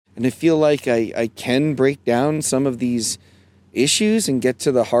And I feel like I can break down some of these issues and get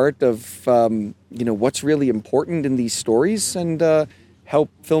to the heart of, what's really important in these stories and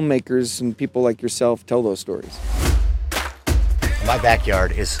help filmmakers and people like yourself tell those stories. My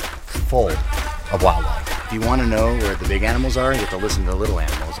backyard is full of wildlife. If you want to know where the big animals are, you have to listen to the little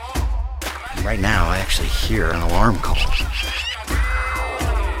animals. And right now, I actually hear an alarm call.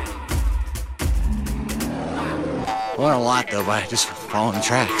 I learned a lot, though, by just following the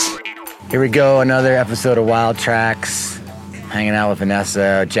tracks. Here we go, another episode of WildTracks. Hanging out with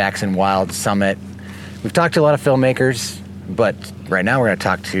Vanessa, Jackson Wild Summit. We've talked to a lot of filmmakers, but right now we're going to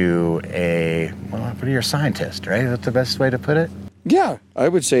talk to a scientist, right? Is that the best way to put it? Yeah, I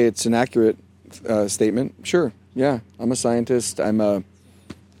would say it's an accurate statement. Sure, yeah. I'm a scientist. I'm a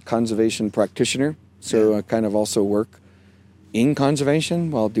conservation practitioner, so I kind of also work in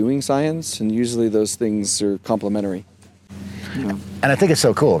conservation while doing science, and usually those things are complementary. Yeah. And I think it's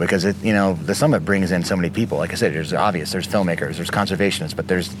so cool because the summit brings in so many people. Like I said, there's filmmakers, there's conservationists, but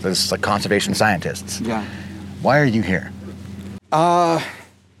there's like conservation scientists. Yeah. Why are you here? I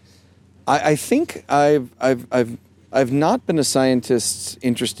think I've not been a scientist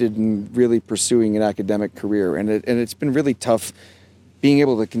interested in really pursuing an academic career, and it's been really tough being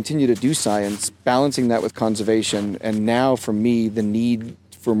able to continue to do science, balancing that with conservation, and now for me the need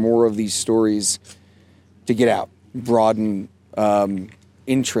for more of these stories to get out, broaden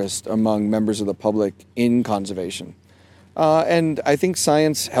interest among members of the public in conservation. And I think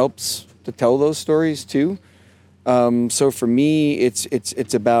science helps to tell those stories too. So for me,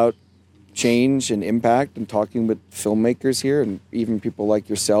 it's about change and impact and talking with filmmakers here and even people like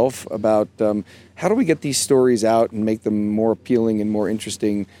yourself about how do we get these stories out and make them more appealing and more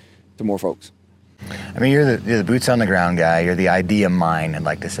interesting to more folks. I mean, you're the boots on the ground guy. You're the idea mine, I'd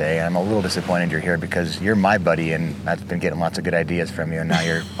like to say. I'm a little disappointed you're here because you're my buddy, and I've been getting lots of good ideas from you. And now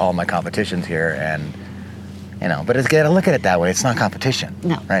you're all my competition's here, and But it's got to look at it that way. It's not competition,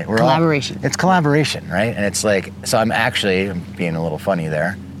 no, right? Collaboration. It's collaboration, right? And it's like, so I'm being a little funny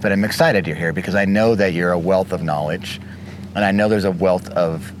there, but I'm excited you're here because I know that you're a wealth of knowledge, and I know there's a wealth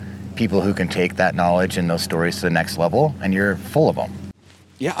of people who can take that knowledge and those stories to the next level, and you're full of them.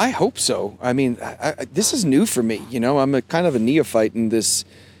 Yeah, I hope so. I mean, this is new for me. I'm a kind of a neophyte in this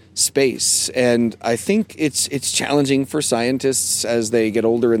space, and I think it's challenging for scientists as they get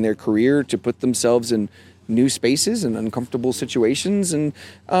older in their career to put themselves in new spaces and uncomfortable situations. And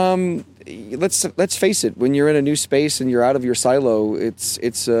let's face it, when you're in a new space and you're out of your silo,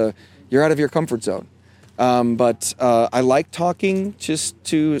 you're out of your comfort zone. But I like talking just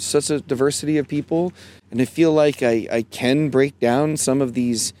to such a diversity of people. And I feel like I can break down some of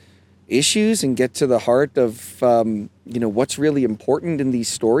these issues and get to the heart of, what's really important in these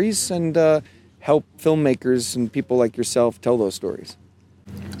stories and help filmmakers and people like yourself tell those stories.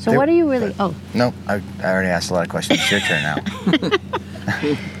 So what are you really... Oh. No, I already asked a lot of questions. It's your turn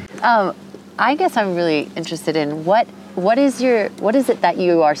now. I guess I'm really interested in what is it that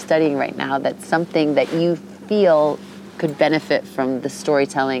you are studying right now that's something that you feel could benefit from the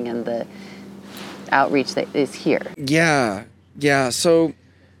storytelling and the outreach that is here? Yeah. So,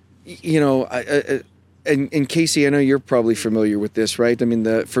 and Casey, I know you're probably familiar with this, right? I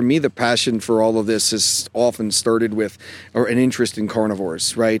mean, for me, the passion for all of this has often started with an interest in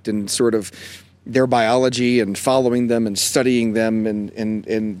carnivores, right? And sort of their biology and following them and studying them.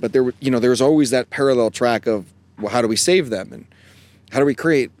 But there's always that parallel track of, well, how do we save them? And how do we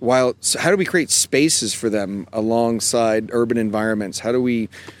create spaces for them alongside urban environments? How do we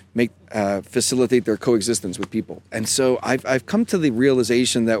facilitate their coexistence with people? And so I've come to the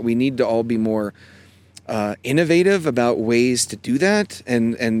realization that we need to all be more innovative about ways to do that,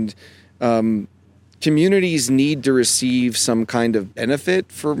 and communities need to receive some kind of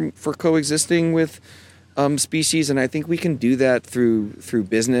benefit for coexisting with species, and I think we can do that through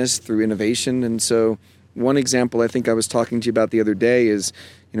business, through innovation. And so one example I think I was talking to you about the other day is,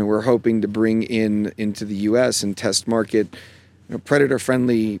 we're hoping to bring into the U.S. and test market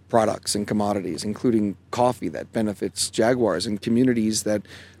predator-friendly products and commodities, including coffee that benefits jaguars and communities that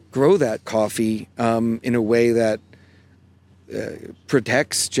grow that coffee in a way that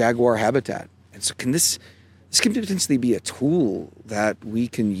protects jaguar habitat. And so this can potentially be a tool that we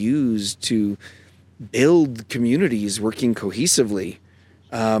can use to build communities working cohesively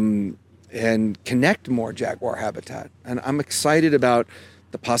and connect more jaguar habitat. And I'm excited about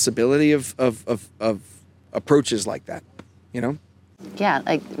the possibility of approaches like that, Yeah,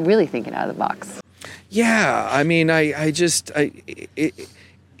 like really thinking out of the box. Yeah, I mean,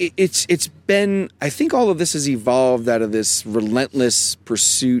 it's been, I think all of this has evolved out of this relentless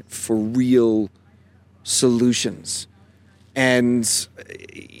pursuit for real solutions. And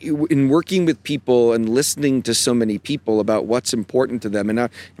in working with people and listening to so many people about what's important to them, and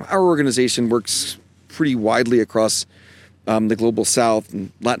our organization works pretty widely across the global South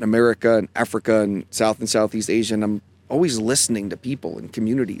and Latin America and Africa and South and Southeast Asia, and I'm always listening to people and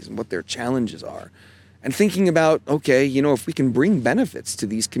communities and what their challenges are, and thinking about, okay, if we can bring benefits to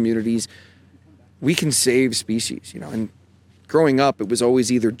these communities, we can save species, And growing up, it was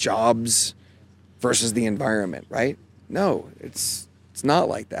always either jobs versus the environment, right? No, it's not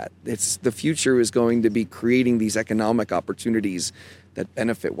like that. The future is going to be creating these economic opportunities that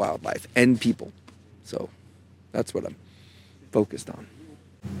benefit wildlife and people. So that's what I'm focused on.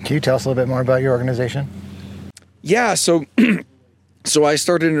 Can you tell us a little bit more about your organization? Yeah, so I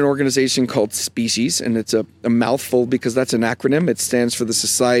started an organization called S.P.E.C.I.E.S, and it's a mouthful because that's an acronym. It stands for the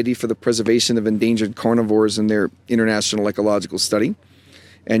Society for the Preservation of Endangered Carnivores and their International Ecological Study.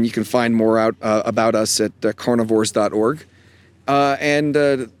 And you can find more out about us at carnivores.org.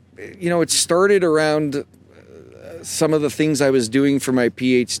 It started around some of the things I was doing for my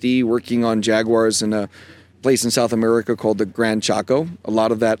PhD, working on jaguars in a place in South America called the Gran Chaco. A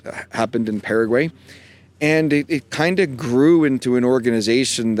lot of that happened in Paraguay. And it kind of grew into an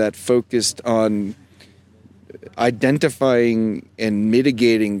organization that focused on identifying and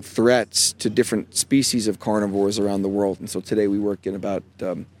mitigating threats to different species of carnivores around the world. And so today we work in about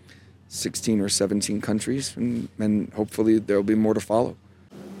 16 or 17 countries, and hopefully there'll be more to follow.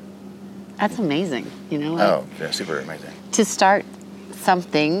 That's amazing, Oh, yeah, super amazing. To start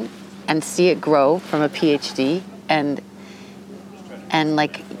something and see it grow from a PhD and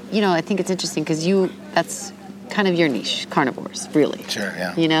I think it's interesting because that's kind of your niche, carnivores, really. Sure,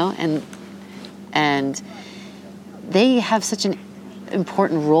 yeah. And they have such an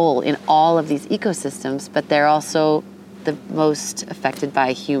important role in all of these ecosystems, but they're also the most affected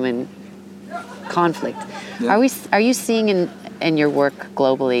by human conflict. Yeah. Are you seeing in your work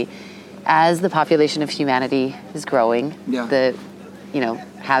globally, as the population of humanity is growing, the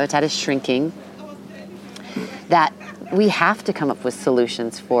habitat is shrinking, that we have to come up with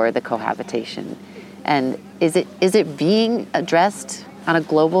solutions for the cohabitation? And is it being addressed on a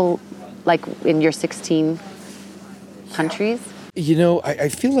global, like in your 16 countries? I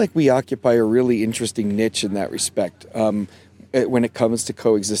feel like we occupy a really interesting niche in that respect when it comes to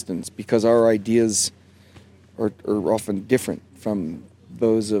coexistence, because our ideas are often different from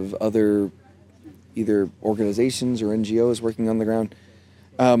those of other either organizations or NGOs working on the ground.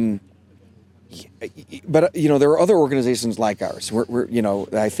 But there are other organizations like ours. We're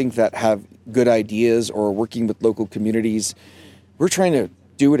I think that have good ideas or working with local communities. We're trying to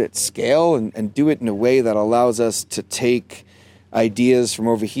do it at scale and do it in a way that allows us to take ideas from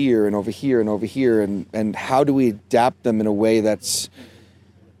over here and over here and over here, and how do we adapt them in a way that's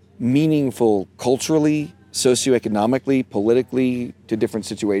meaningful culturally, socioeconomically, politically to different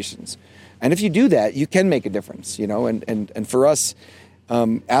situations. And if you do that, you can make a difference, and for us,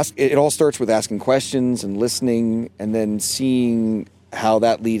 it all starts with asking questions and listening, and then seeing how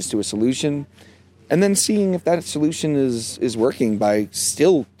that leads to a solution, and then seeing if that solution is working by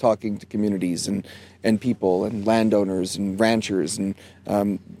still talking to communities and people and landowners and ranchers, and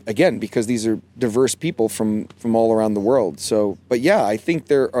again, because these are diverse people from all around the world. So, but yeah, I think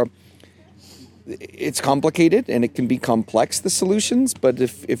it's complicated and it can be complex, the solutions, but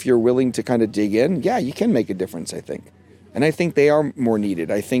if you're willing to kind of dig in, yeah, you can make a difference, I think. And I think they are more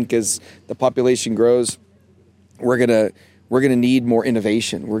needed. I think as the population grows, we're gonna need more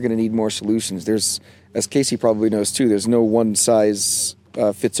innovation. We're gonna need more solutions. There's, as Casey probably knows too, there's no one size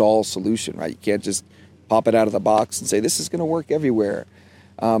fits all solution, right? You can't just pop it out of the box and say this is gonna work everywhere.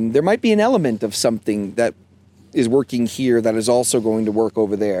 There might be an element of something that is working here that is also going to work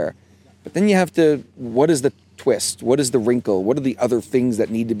over there. But then you have to, what is the twist? What is the wrinkle? What are the other things that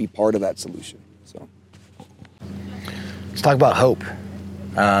need to be part of that solution? So, let's talk about hope.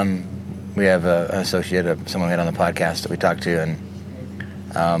 We have an associate, someone we had on the podcast that we talked to,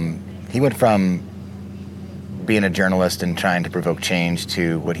 and he went from being a journalist and trying to provoke change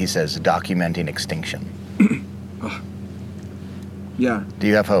to what he says, documenting extinction. Yeah. Do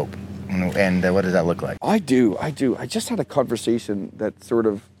you have hope? And what does that look like? I do. I just had a conversation that sort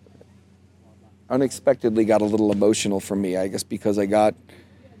of unexpectedly got a little emotional for me, I guess, because I got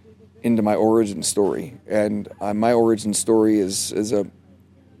into my origin story. And my origin story is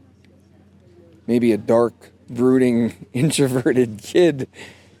maybe a dark, brooding, introverted kid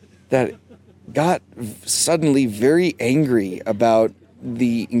that got suddenly very angry about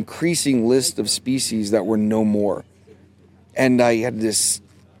the increasing list of species that were no more. And I had this,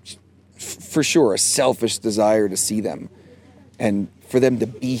 for sure, a selfish desire to see them and for them to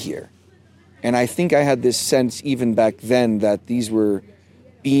be here. And I think I had this sense even back then that these were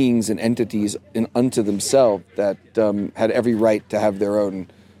beings and entities unto themselves that had every right to have their own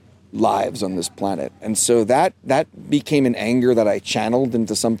lives on this planet. And so that became an anger that I channeled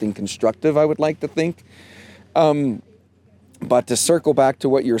into something constructive, I would like to think. But to circle back to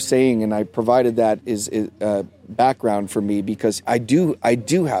what you're saying, and I provided that is background for me because I do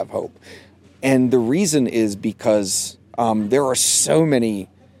have hope. And the reason is because there are so many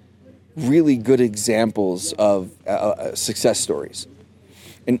really good examples of success stories.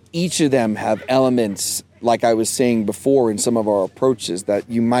 And each of them have elements, like I was saying before in some of our approaches, that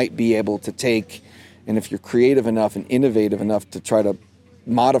you might be able to take, and if you're creative enough and innovative enough to try to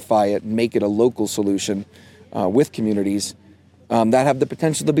modify it and make it a local solution with communities, that have the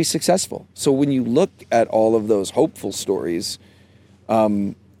potential to be successful. So when you look at all of those hopeful stories,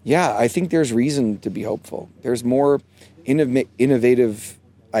 I think there's reason to be hopeful. There's more innovative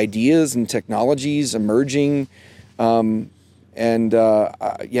ideas and technologies emerging. I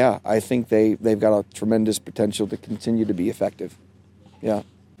think they've got a tremendous potential to continue to be effective. Yeah.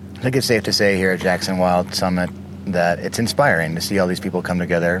 I think it's safe to say here at Jackson Wild Summit that it's inspiring to see all these people come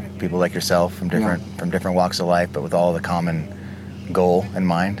together, people like yourself from different walks of life, but with all the common goal in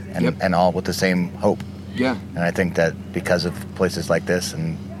mind and all with the same hope. Yeah. And I think that because of places like this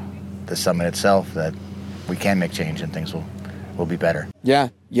and the summit itself, that we can make change and things will be better. Yeah.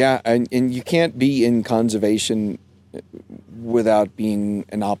 And you can't be in conservation without being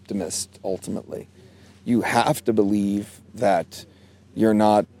an optimist, ultimately. You have to believe that you're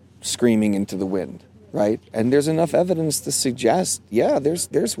not screaming into the wind, right? And there's enough evidence to suggest,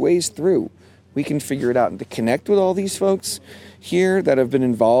 there's ways through. We can figure it out. And to connect with all these folks here that have been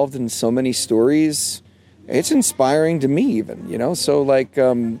involved in so many stories, it's inspiring to me even, So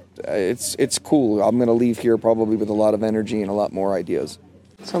it's cool. I'm going to leave here probably with a lot of energy and a lot more ideas.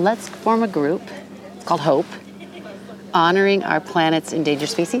 So let's form a group. It's called HOPE, honoring our planet's endangered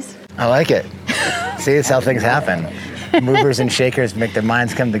species. I like it. See, it's how things happen. Movers and shakers make their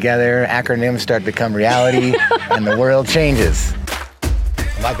minds come together, acronyms start to become reality, and the world changes.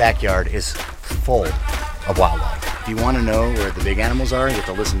 My backyard is full of wildlife. If you want to know where the big animals are, you have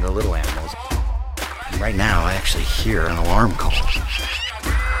to listen to the little animals. And right now, I actually hear an alarm call.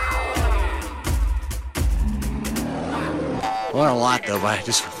 I learned a lot, though, by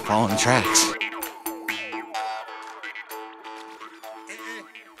just following the tracks.